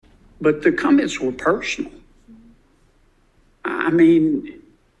but the comments were personal. I mean,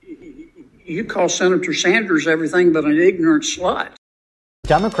 you call Senator Sanders everything but an ignorant slut.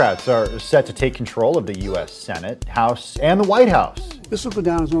 Democrats are set to take control of the U.S. Senate, House, and the White House. This will go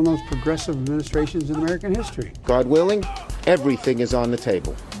down as one of the most progressive administrations in American history. God willing, everything is on the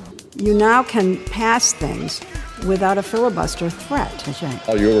table. You now can pass things without a filibuster threat. That's right.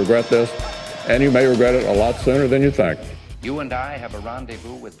 Oh, you'll regret this, and you may regret it a lot sooner than you think. You and I have a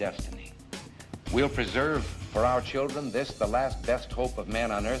rendezvous with destiny. We'll preserve for our children this, the last best hope of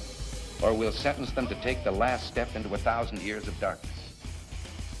man on earth, or we'll sentence them to take the last step into 1,000 years of darkness.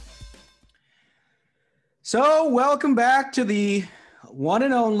 So, welcome back to the one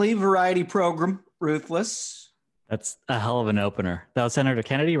and only variety program, Ruthless. That's a hell of an opener. That was Senator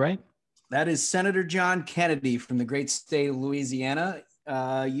Kennedy, right? That is Senator John Kennedy from the great state of Louisiana,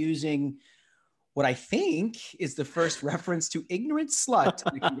 using what I think is the first reference to ignorant slut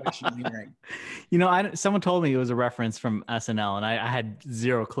in a congressional hearing. You know, someone told me it was a reference from SNL, and I had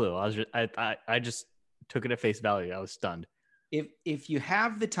zero clue. I just took it at face value. I was stunned. If you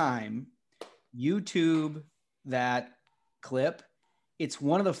have the time, YouTube that clip. It's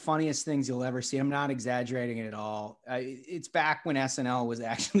one of the funniest things you'll ever see. I'm not exaggerating it at all. It's back when SNL was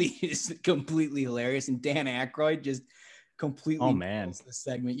actually just completely hilarious, and Dan Aykroyd just completely the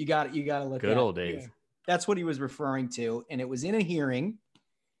segment. You got to look at good old days. That's what he was referring to, and it was in a hearing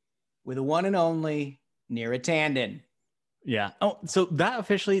with the one and only Neera Tanden. Yeah. Oh, so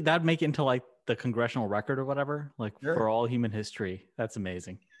that'd make it into like the congressional record or whatever, like sure. For all human history. That's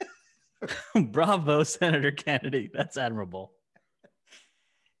amazing. Bravo, Senator Kennedy. That's admirable.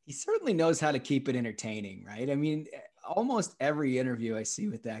 He certainly knows how to keep it entertaining, right? I mean, almost every interview I see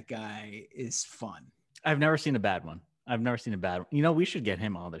with that guy is fun. I've never seen a bad one. You know, we should get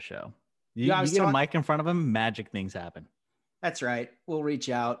him on the show. You get a mic in front of him, magic things happen. That's right. We'll reach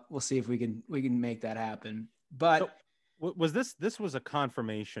out. We'll see if we can make that happen. But was this was a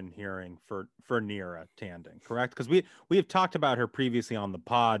confirmation hearing for Neera Tanden, correct? Because we have talked about her previously on the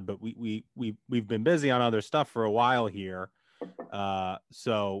pod, but we've been busy on other stuff for a while here.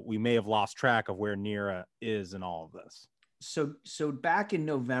 So we may have lost track of where Neera is in all of this. So back in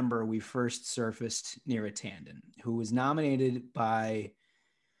November, we first surfaced Neera Tanden, who was nominated by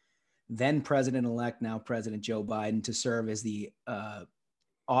then President-elect, now President Joe Biden, to serve as the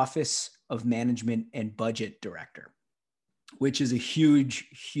Office of Management and Budget Director, which is a huge,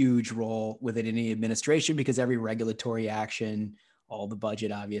 huge role within any administration because every regulatory action, all the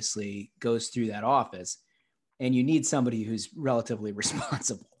budget obviously goes through that office. And you need somebody who's relatively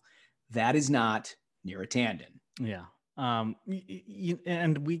responsible. That is not Neera Tanden. Yeah.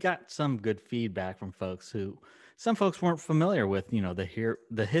 And we got some good feedback from folks some folks weren't familiar with, you know,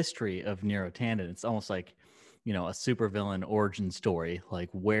 the history of Neera Tanden. It's almost like, you know, a supervillain origin story. Like,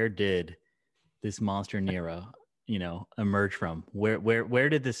 where did this monster Neera, you know, emerge from? Where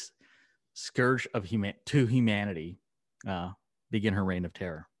did this scourge of humanity begin her reign of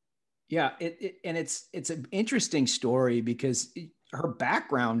terror? Yeah, it's an interesting story because her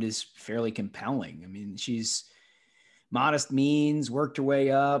background is fairly compelling. I mean, she's modest means, worked her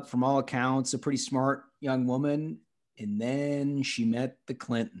way up, from all accounts, a pretty smart young woman, and then she met the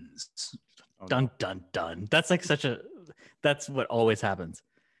Clintons. Dun dun dun. That's like that's what always happens.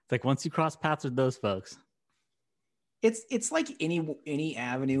 It's like once you cross paths with those folks. It's like any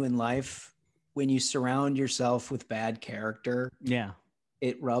avenue in life when you surround yourself with bad character. Yeah.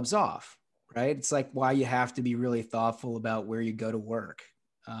 It rubs off, right? It's like why you have to be really thoughtful about where you go to work,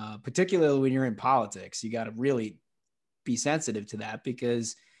 particularly when you're in politics. You got to really be sensitive to that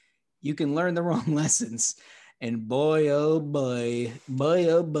because you can learn the wrong lessons. And boy, oh boy,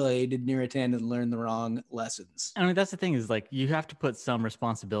 did Neera Tanden learn the wrong lessons. I mean, that's the thing is like you have to put some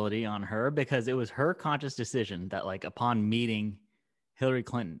responsibility on her because it was her conscious decision that like upon meeting Hillary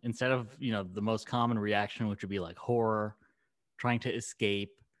Clinton, instead of, you know, the most common reaction, which would be like horror, trying to escape,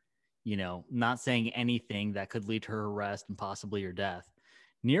 you know, not saying anything that could lead to her arrest and possibly her death.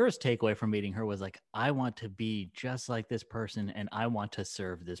 Neera's takeaway from meeting her was like, I want to be just like this person and I want to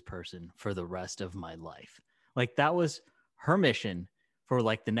serve this person for the rest of my life. Like that was her mission for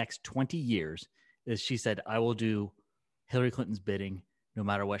like the next 20 years is she said, I will do Hillary Clinton's bidding no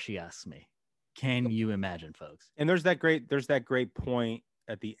matter what she asks me. Can you imagine, folks? And there's that great point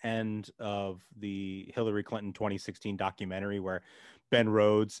at the end of the Hillary Clinton 2016 documentary where Ben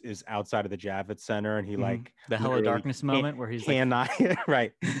Rhodes is outside of the Javits Center and he like the Hello Darkness moment where he's cannot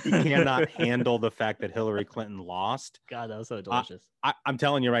right. He cannot handle the fact that Hillary Clinton lost. God, that was so delicious. I'm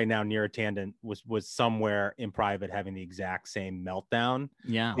telling you right now, Neera Tanden was somewhere in private having the exact same meltdown.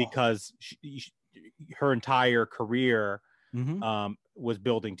 Yeah, because her entire career was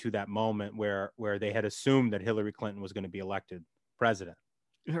building to that moment where they had assumed that Hillary Clinton was going to be elected president.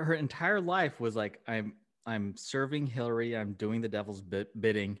 Her entire life was like, I'm serving Hillary. I'm doing the devil's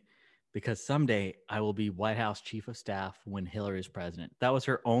bidding because someday I will be White House chief of staff when Hillary is president. That was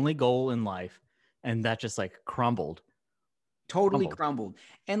her only goal in life. And that just like crumbled. Totally crumbled.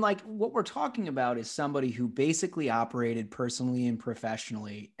 And like what we're talking about is somebody who basically operated personally and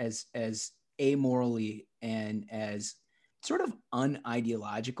professionally as amorally and as sort of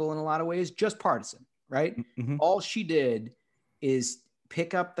unideological in a lot of ways, just partisan, right? Mm-hmm. All she did is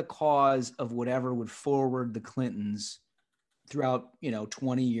pick up the cause of whatever would forward the Clintons throughout,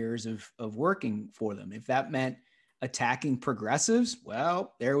 20 years of working for them. If that meant attacking progressives,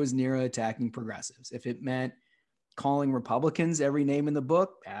 well, there was Neera attacking progressives. If it meant calling Republicans every name in the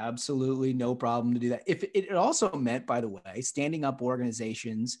book, absolutely no problem to do that. If it also meant, by the way, standing up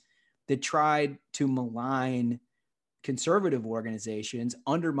organizations that tried to malign conservative organizations,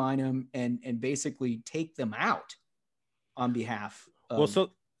 undermine them, and basically take them out on behalf of... Well,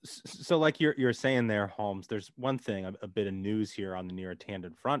 so like you're saying there, Holmes, there's one thing, a bit of news here on the Neera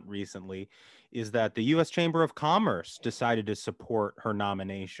Tanden front recently, is that the U.S. Chamber of Commerce decided to support her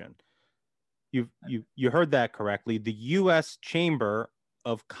nomination. You heard that correctly. The U.S. Chamber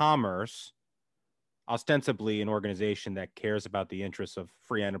of Commerce, ostensibly an organization that cares about the interests of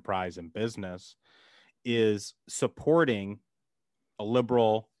free enterprise and business, is supporting a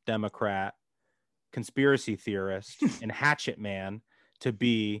liberal Democrat conspiracy theorist and hatchet man to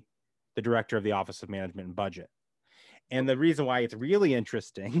be the director of the Office of Management and Budget. And the reason why it's really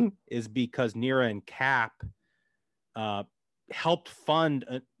interesting is because Neera and Cap helped fund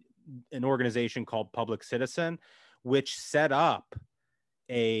an organization called Public Citizen, which set up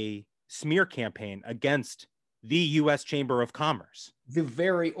a smear campaign against the U.S. Chamber of Commerce. The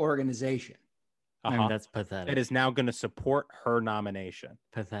very organization. I mean, that's pathetic. It is now going to support her nomination.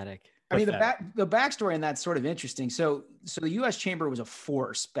 Pathetic. I mean, the backstory on that's sort of interesting. So the U.S. Chamber was a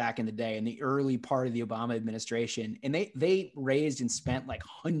force back in the day in the early part of the Obama administration, and they raised and spent like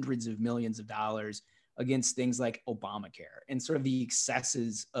hundreds of millions of dollars against things like Obamacare and sort of the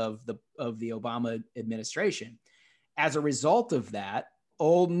excesses of the Obama administration. As a result of that,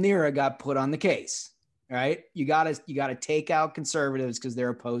 old Neera got put on the case. Right? You got to take out conservatives because they're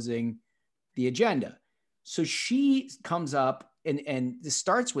opposing the agenda. So she comes up. And this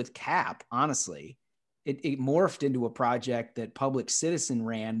starts with Cap, honestly. It morphed into a project that Public Citizen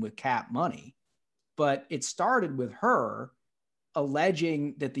ran with Cap money. But it started with her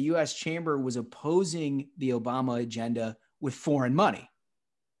alleging that the U.S. Chamber was opposing the Obama agenda with foreign money.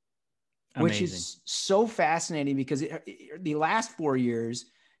 Amazing. Which is so fascinating because the last 4 years,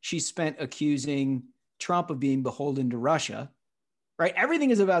 she spent accusing Trump of being beholden to Russia. Right?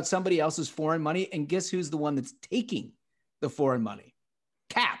 Everything is about somebody else's foreign money. And guess who's the one that's taking the foreign money?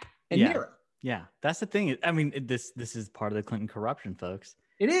 Cap and Neera. Yeah, that's the thing. I mean, this is part of the Clinton corruption, folks.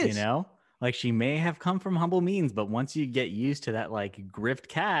 It is. Like she may have come from humble means, but once you get used to that, like grift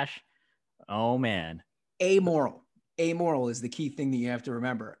cash, oh man. Amoral is the key thing that you have to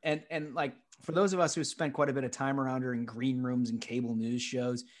remember. And like for those of us who spent quite a bit of time around her in green rooms and cable news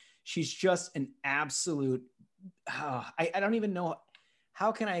shows, she's just an absolute. I don't even know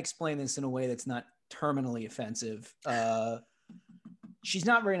how can I explain this in a way that's not terminally offensive. She's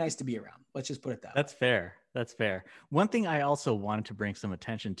not very nice to be around. Let's just put it that way. That's fair. One thing I also wanted to bring some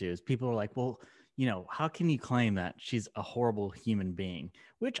attention to is people are like, well, how can you claim that she's a horrible human being?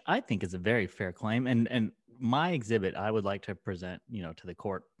 Which I think is a very fair claim. And my exhibit I would like to present, to the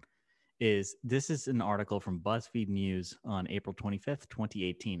court is this is an article from BuzzFeed News on April 25th,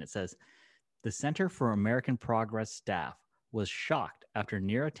 2018. It says, the Center for American Progress staff was shocked after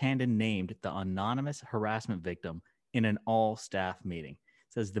Neera Tanden named the anonymous harassment victim in an all-staff meeting.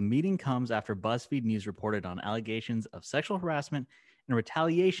 It says the meeting comes after BuzzFeed News reported on allegations of sexual harassment and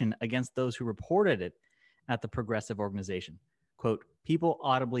retaliation against those who reported it at the progressive organization. Quote, people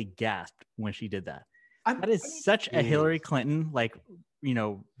audibly gasped when she did that. That is such a Hillary Clinton,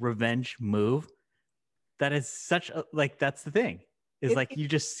 revenge move. That is such a, that's the thing. Is you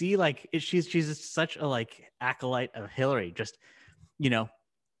just see she's such a acolyte of Hillary. Just,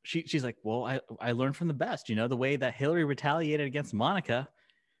 she's like, well, I learned from the best, the way that Hillary retaliated against Monica.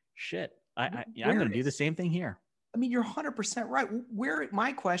 Shit, I'm going to do the same thing here. I mean, you're 100% right.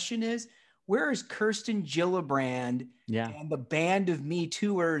 My question is, where is Kirsten Gillibrand and the band of Me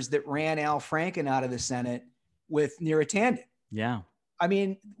Tooers that ran Al Franken out of the Senate with Neera Tanden? Yeah. I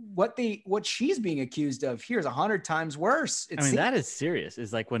mean, what she's being accused of here is 100 times worse. That is serious.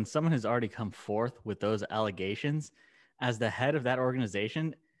 Is like when someone has already come forth with those allegations as the head of that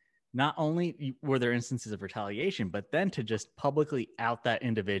organization, not only were there instances of retaliation, but then to just publicly out that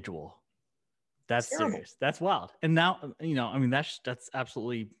individual. That's serious. That's wild. And now, I mean, that's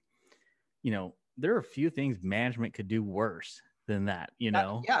absolutely, there are a few things management could do worse than that,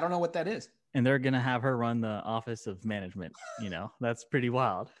 Yeah, I don't know what that is. And they're going to have her run the office of management. That's pretty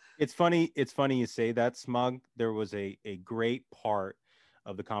wild. It's funny you say that, Smug. There was a great part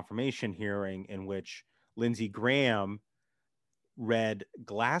of the confirmation hearing in which Lindsey Graham read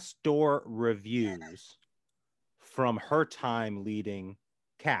Glassdoor reviews from her time leading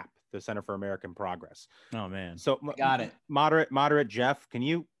CAP, the Center for American Progress. Oh man. So got it. Moderate Jeff, can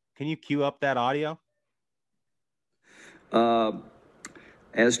you cue up that audio?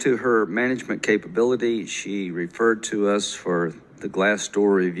 As to her management capability, she referred to us for the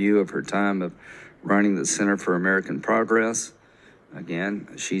Glassdoor review of her time of running the Center for American Progress. Again,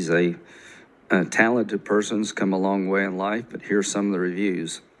 she's a talented person's come a long way in life, but here's some of the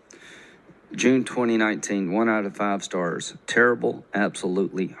reviews. June 2019, 1 out of 5 stars. Terrible,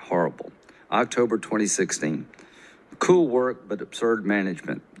 absolutely horrible. October 2016, cool work but absurd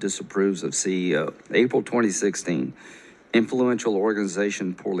management. Disapproves of CEO. April 2016, influential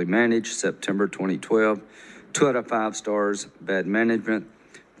organization poorly managed. September 2012, 2 out of 5 stars, bad management.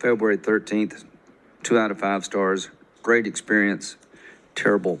 February 13th, 2 out of 5 stars, great experience,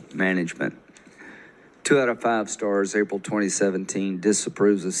 terrible management. 2 out of 5 stars, April 2017,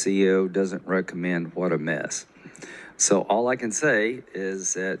 disapproves of CEO, doesn't recommend, what a mess. So all I can say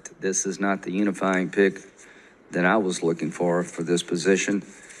is that this is not the unifying pick that I was looking for this position.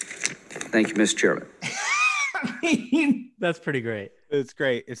 Thank you, Mr. Chairman. I mean, that's pretty great. It's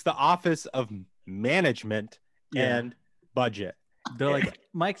great. It's the Office of Management and Budget. They're like,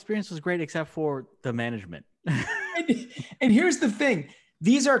 my experience was great except for the management. and here's the thing.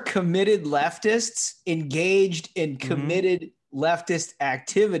 These are committed leftists engaged in committed leftist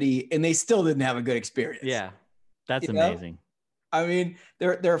activity, and they still didn't have a good experience. Yeah, that's amazing. I mean,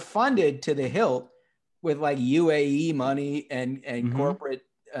 they're funded to the hilt with like UAE money and corporate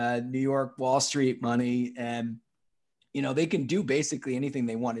New York Wall Street money, and they can do basically anything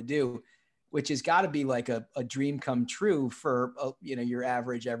they want to do, which has got to be like a dream come true for your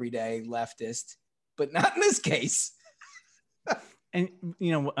average everyday leftist, but not in this case. And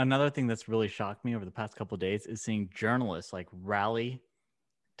another thing that's really shocked me over the past couple of days is seeing journalists like rally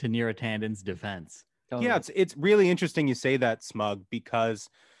to Neera Tanden's defense. Yeah, it's really interesting you say that, Smug, because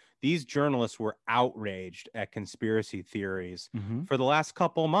these journalists were outraged at conspiracy theories for the last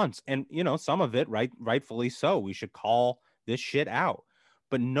couple of months. And, some of it, rightfully so. We should call this shit out.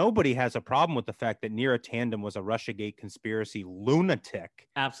 But nobody has a problem with the fact that Neera Tanden was a Russiagate conspiracy lunatic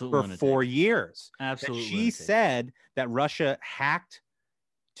for 4 years. Absolutely. She said that Russia hacked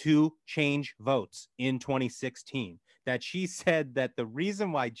to change votes in 2016. That she said that the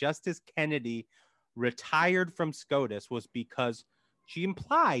reason why Justice Kennedy retired from SCOTUS was because she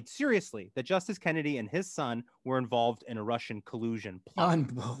implied, seriously, that Justice Kennedy and his son were involved in a Russian collusion plot.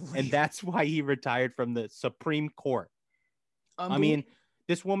 And that's why he retired from the Supreme Court. I mean,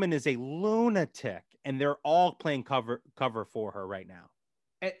 this woman is a lunatic, and they're all playing cover for her right now.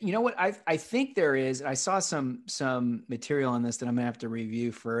 And you know what? I think there is. I saw some material on this that I'm gonna have to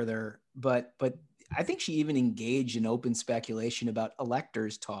review further. But I think she even engaged in open speculation about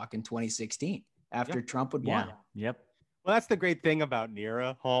electors talk in 2016 after Trump would won. Yep. Well, that's the great thing about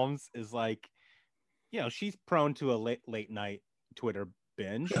Neera, Holmes, is like, she's prone to a late night Twitter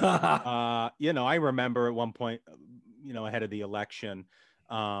binge. I remember at one point, ahead of the election,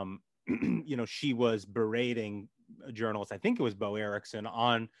 she was berating a journalist, I think it was Bo Erickson,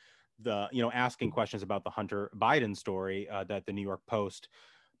 on the, asking questions about the Hunter Biden story that the New York Post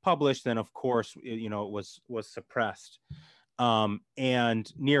published. And of course, it was suppressed. And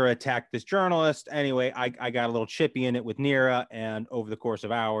Neera attacked this journalist. Anyway, I got a little chippy in it with Neera, and over the course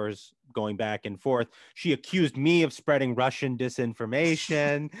of hours, going back and forth, she accused me of spreading Russian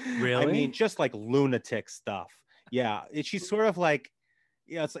disinformation. Really? I mean, just like lunatic stuff. Yeah, she's sort of like,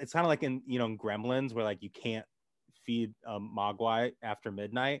 it's kind of like in Gremlins, where like you can't feed Mogwai after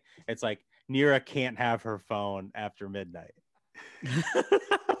midnight. It's like Neera can't have her phone after midnight.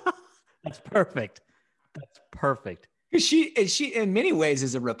 That's perfect. That's perfect. She in many ways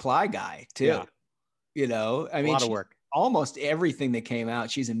is a reply guy too. Yeah. I mean, a lot of work. Almost everything that came out,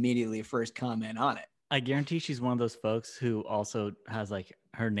 she's immediately a first comment on it. I guarantee she's one of those folks who also has like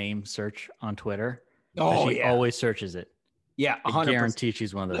her name search on Twitter. Oh, she always searches it. Yeah, 100%. I guarantee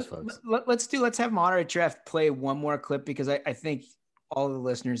she's one of those folks. Let's have Moderate Jeff play one more clip, because I think all the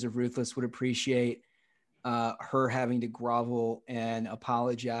listeners of Ruthless would appreciate her having to grovel and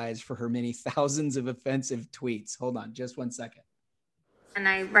apologize for her many thousands of offensive tweets. Hold on just one second. And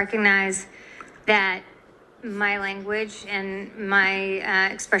I recognize that my language and my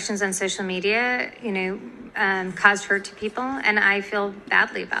expressions on social media, caused hurt to people. And I feel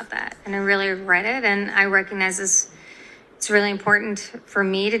badly about that. And I really regret it. And I recognize it's really important for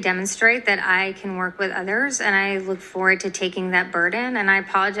me to demonstrate that I can work with others. And I look forward to taking that burden. And I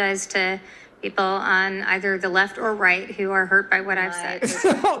apologize to people on either the left or right who are hurt by what I've said.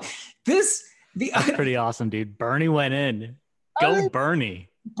 That's pretty awesome, dude. Bernie went in. Go Bernie.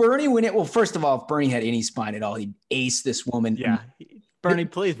 Bernie went in. Well, first of all, if Bernie had any spine at all, he'd ace this woman. Yeah. Bernie,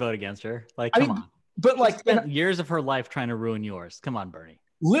 please vote against her. Like, come on. But like, spent years of her life trying to ruin yours. Come on, Bernie.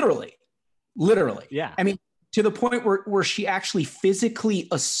 Literally. Yeah. I mean, to the point where she actually physically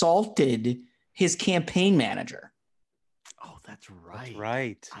assaulted his campaign manager. Oh, that's right. That's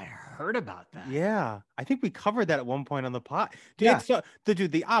right. I heard about that. Yeah. I think we covered that at one point on the pod. Dude, Yeah.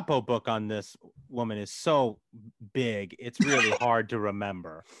 the Oppo book on this woman is so big. It's really hard to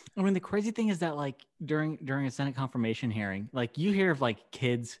remember. I mean, the crazy thing is that like during a Senate confirmation hearing, like you hear of like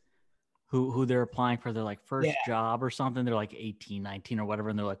kids who they're applying for their like first job or something. They're like 18, 19 or whatever.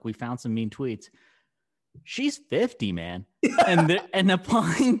 And they're like, we found some mean tweets. She's 50, man. and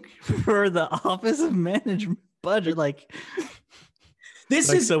applying for the Office of Management Budget. Like,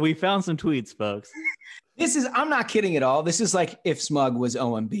 so we found some tweets, folks. I'm not kidding at all. This is like if Smug was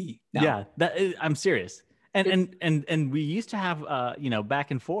OMB. Now. Yeah, I'm serious. And we used to have,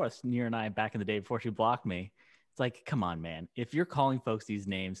 back and forth, Nir and I, back in the day before she blocked me. It's like, come on, man. If you're calling folks these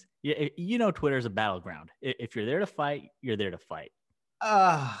names, Twitter's a battleground. If you're there to fight, you're there to fight.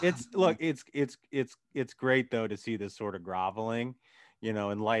 It's great though to see this sort of groveling,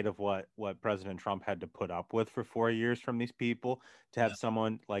 in light of what President Trump had to put up with for 4 years from these people, to have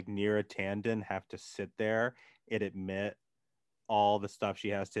someone like Neera Tanden have to sit there and admit all the stuff she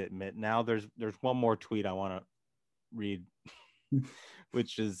has to admit. Now there's one more tweet I want to read,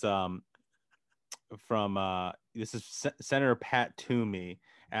 which is from this is Senator Pat Toomey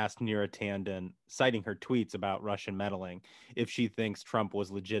asked Neera Tanden, citing her tweets about Russian meddling, if she thinks Trump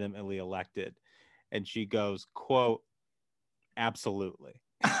was legitimately elected. And she goes, quote, absolutely.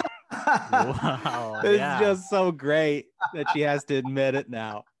 Wow. It's just so great that she has to admit it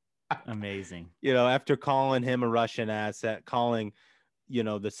now. Amazing. After calling him a Russian asset, calling,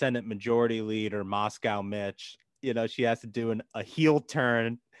 the Senate Majority Leader Moscow Mitch, she has to do a heel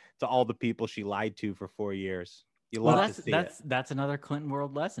turn to all the people she lied to for 4 years. That's another Clinton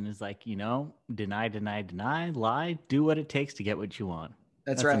world lesson is like, deny, lie, do what it takes to get what you want.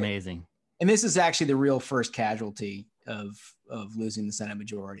 That's right. Amazing. And this is actually the real first casualty of losing the Senate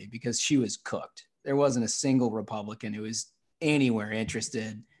majority, because she was cooked. There wasn't a single Republican who was anywhere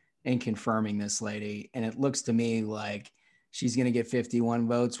interested in confirming this lady. And it looks to me like she's going to get 51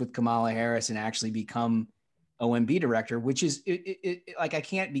 votes with Kamala Harris and actually become OMB director, which is like, I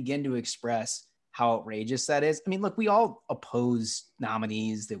can't begin to express how outrageous that is. I mean, look, we all oppose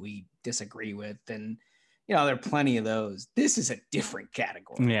nominees that we disagree with, and there are plenty of those. This is a different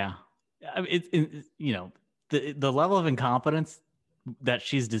category. Yeah, the level of incompetence that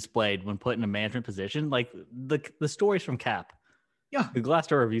she's displayed when put in a management position, like the stories from Cap, the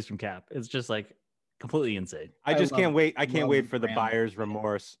Glassdoor reviews from Cap, it's just like completely insane. I can't wait. I can't wait for the buyer's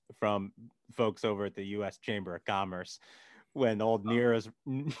remorse from folks over at the U.S. Chamber of Commerce when old Neera's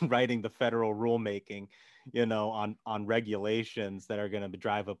writing the federal rulemaking, on regulations that are going to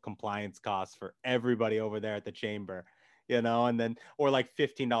drive up compliance costs for everybody over there at the chamber, and then, or like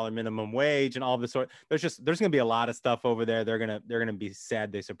 $15 minimum wage and all this sort. There's going to be a lot of stuff over there. They're going to be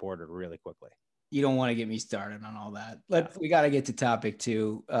sad they supported really quickly. You don't want to get me started on all that. We got to get to topic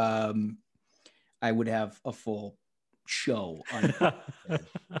 2. I would have a full show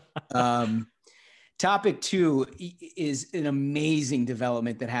on topic 2 is an amazing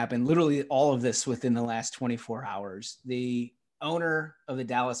development that happened. Literally all of this within the last 24 hours. The owner of the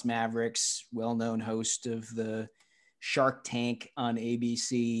Dallas Mavericks, well-known host of the Shark Tank on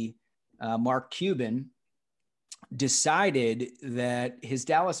ABC, Mark Cuban, decided that his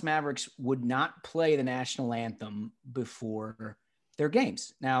Dallas Mavericks would not play the national anthem before their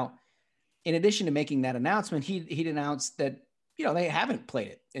games. Now, in addition to making that announcement, he'd announced that, they haven't played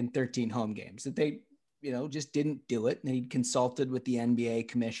it in 13 home games, that they, just didn't do it. And he'd consulted with the NBA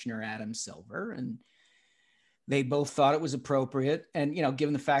commissioner, Adam Silver, and they both thought it was appropriate. And,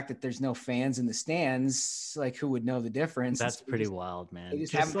 given the fact that there's no fans in the stands, like who would know the difference? That's pretty wild, man.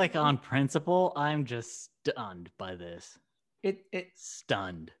 Just like on principle, I'm just stunned by this.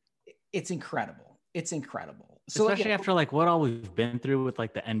 Stunned. It's incredible. It's incredible. Especially after like what all we've been through with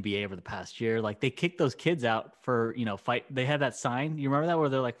like the NBA over the past year. Like they kicked those kids out for, fight. They had that sign. You remember that where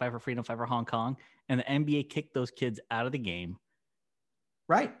they're like fight for freedom, fight for Hong Kong. And the NBA kicked those kids out of the game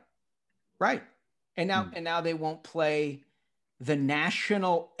Right. And now they won't play the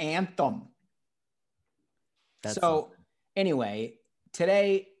national anthem. Anyway,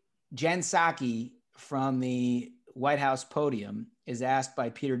 today, Jen Psaki from the White House podium is asked by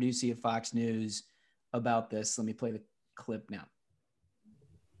Peter Doocy of Fox News about this. Let me play the clip now.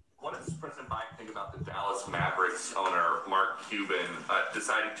 What does President Biden think about the Dallas Mavericks owner, Mark Cuban,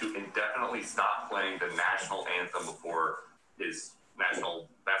 deciding to indefinitely stop playing the national anthem before his National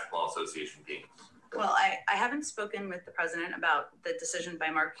Basketball Association games? Well, I haven't spoken with the president about the decision by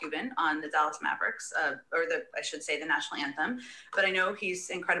Mark Cuban on the Dallas Mavericks, I should say the national anthem, but I know he's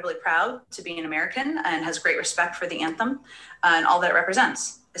incredibly proud to be an American and has great respect for the anthem and all that it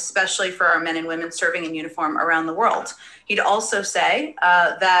represents, especially for our men and women serving in uniform around the world. He'd also say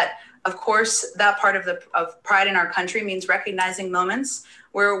that, of course, that part of pride in our country means recognizing moments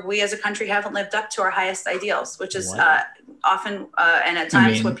where we as a country haven't lived up to our highest ideals, which is often and at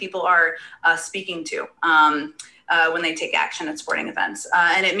times what people are speaking to when they take action at sporting events.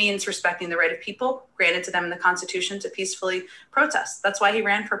 And it means respecting the right of people granted to them in the Constitution to peacefully protest. That's why he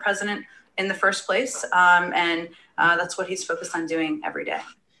ran for president in the first place. And that's what he's focused on doing every day.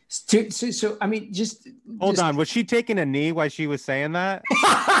 So I mean, just hold on. Was she taking a knee while she was saying that?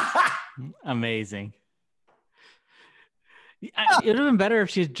 Amazing. It would have been better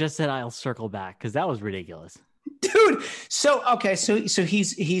if she just said, "I'll circle back," because that was ridiculous. Dude, so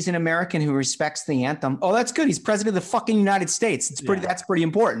he's an American who respects the anthem. Oh, that's good. He's president of the fucking United States. That's pretty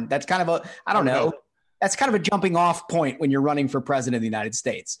important. That's kind of I don't know. That's kind of a jumping off point when you're running for president of the United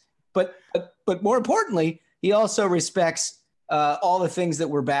States. But more importantly, he also respects all the things that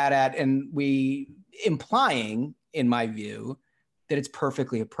we're bad at, and implying, in my view, that it's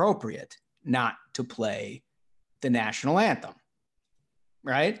perfectly appropriate not to play the national anthem,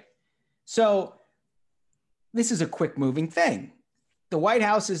 right? So this is a quick moving thing. The White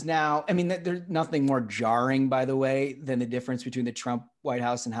House is now, I mean, there's nothing more jarring, by the way, than the difference between the Trump White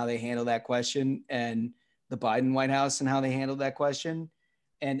House and how they handle that question and the Biden White House and how they handled that question.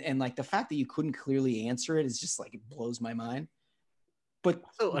 And like the fact that you couldn't clearly answer it is just like, it blows my mind. But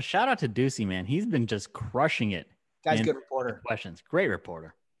so a shout out to Doocy, man. He's been just crushing it. Guy's a good reporter. Questions. Great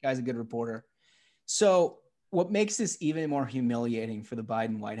reporter. Guy's a good reporter. So what makes this even more humiliating for the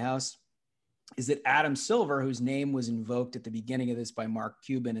Biden White House is that Adam Silver, whose name was invoked at the beginning of this by Mark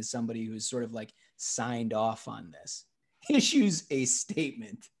Cuban as somebody who's sort of like signed off on this, issues a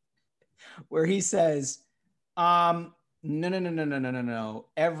statement where he says, no.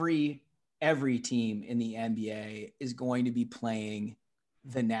 Every team in the NBA is going to be playing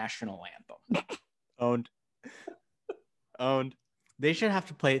the national anthem. Owned. They should have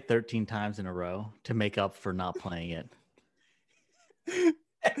to play it 13 times in a row to make up for not playing it.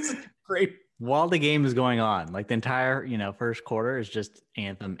 That's great. While the game is going on, like the entire, first quarter is just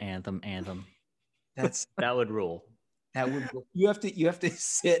anthem. That would rule. You have to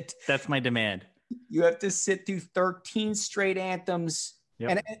sit. That's my demand. You have to sit through 13 straight anthems.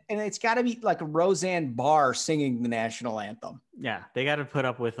 Yep. And it's got to be like Roseanne Barr singing the national anthem. Yeah, they got to put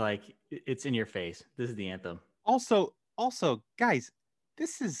up with like, it's in your face. This is the anthem. Also, guys,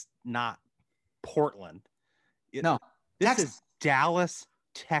 this is not Portland. No, this is Dallas,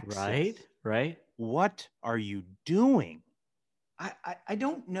 Texas. Right. What are you doing? I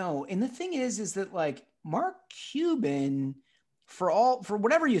don't know. And the thing is that like Mark Cuban, for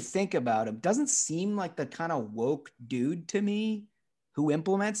whatever you think about him, doesn't seem like the kind of woke dude to me who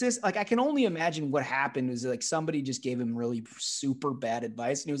implements this. Like, I can only imagine what happened was like somebody just gave him really super bad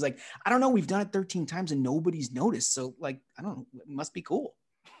advice. And he was like, I don't know, we've done it 13 times and nobody's noticed. So like, I don't know, it must be cool.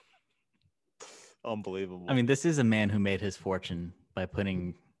 Unbelievable. I mean, this is a man who made his fortune by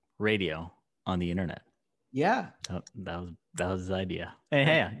putting radio on the internet. Yeah. That was his idea.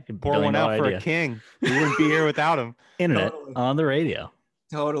 Hey, pour one out for a king. We wouldn't be here without him. Internet on the radio.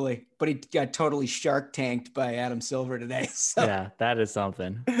 Totally. But he got totally shark tanked by Adam Silver today. So. Yeah, that is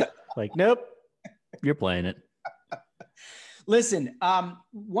something. Like, nope, you're playing it. Listen,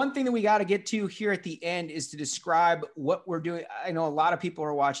 one thing that we got to get to here at the end is to describe what we're doing. I know a lot of people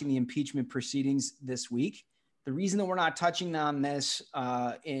are watching the impeachment proceedings this week. The reason that we're not touching on this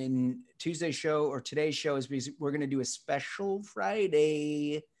in Tuesday's show or today's show is because we're going to do a special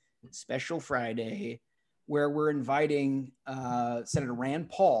Friday, where we're inviting Senator Rand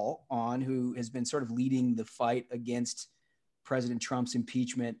Paul on, who has been sort of leading the fight against President Trump's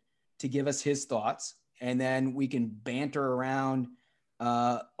impeachment, to give us his thoughts. And then we can banter around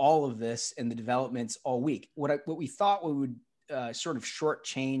all of this and the developments all week. What we thought we would sort of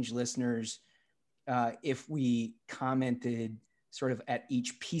shortchange listeners if we commented sort of at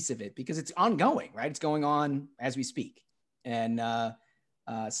each piece of it, because it's ongoing, right? It's going on as we speak. And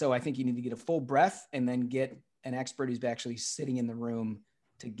So I think you need to get a full breath and then get an expert who's actually sitting in the room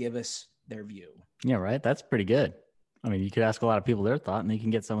to give us their view. Yeah, right. That's pretty good. I mean, you could ask a lot of people their thought, and you can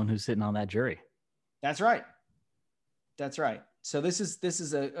get someone who's sitting on that jury. That's right. That's right. So this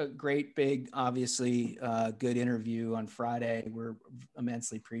is a great, big, obviously good interview on Friday. We're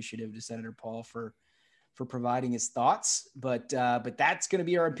immensely appreciative to Senator Paul for providing his thoughts. But that's going to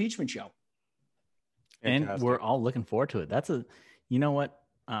be our impeachment show. And we're all looking forward to it. You know what?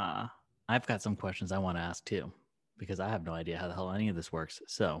 I've got some questions I want to ask too, because I have no idea how the hell any of this works.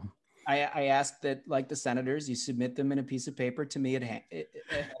 So I ask that, like the senators, you submit them in a piece of paper to me ahead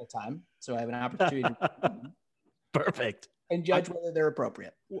of time, so I have an opportunity to perfect and judge whether they're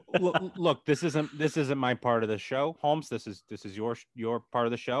appropriate. Look, this isn't my part of the show, Holmes. This is your part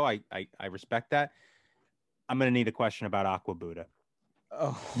of the show. I respect that. I'm going to need a question about Aqua Buddha.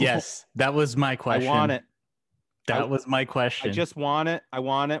 Oh yes, that was my question. I want it. That was my question. I just want it. I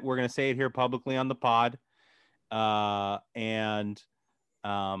want it. We're going to say it here publicly on the pod.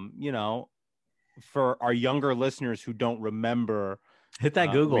 You know, for our younger listeners who don't remember, hit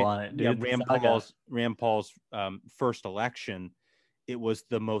that Google on it, dude. Yeah, Rand Paul's first election, it was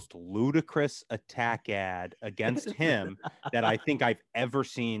the most ludicrous attack ad against him that I think I've ever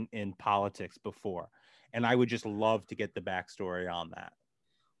seen in politics before. And I would just love to get the backstory on that.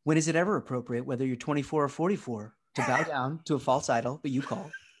 When is it ever appropriate, whether you're 24 or 44, to bow down to a false idol that you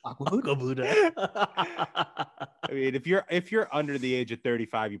call Aqua Buddha? I mean, if you're under the age of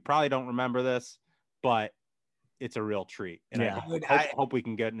 35, you probably don't remember this, but it's a real treat. And yeah. I hope we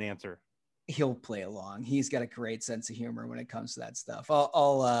can get an answer. He'll play along. He's got a great sense of humor when it comes to that stuff.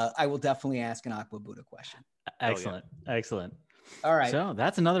 I will definitely ask an Aqua Buddha question. Excellent. Yeah. Excellent. All right. So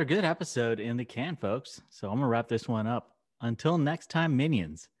that's another good episode in the can, folks. So I'm going to wrap this one up. Until next time,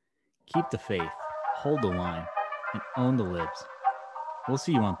 minions, keep the faith, hold the line, and own the libs. We'll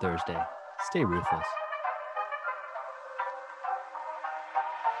see you on Thursday. Stay ruthless.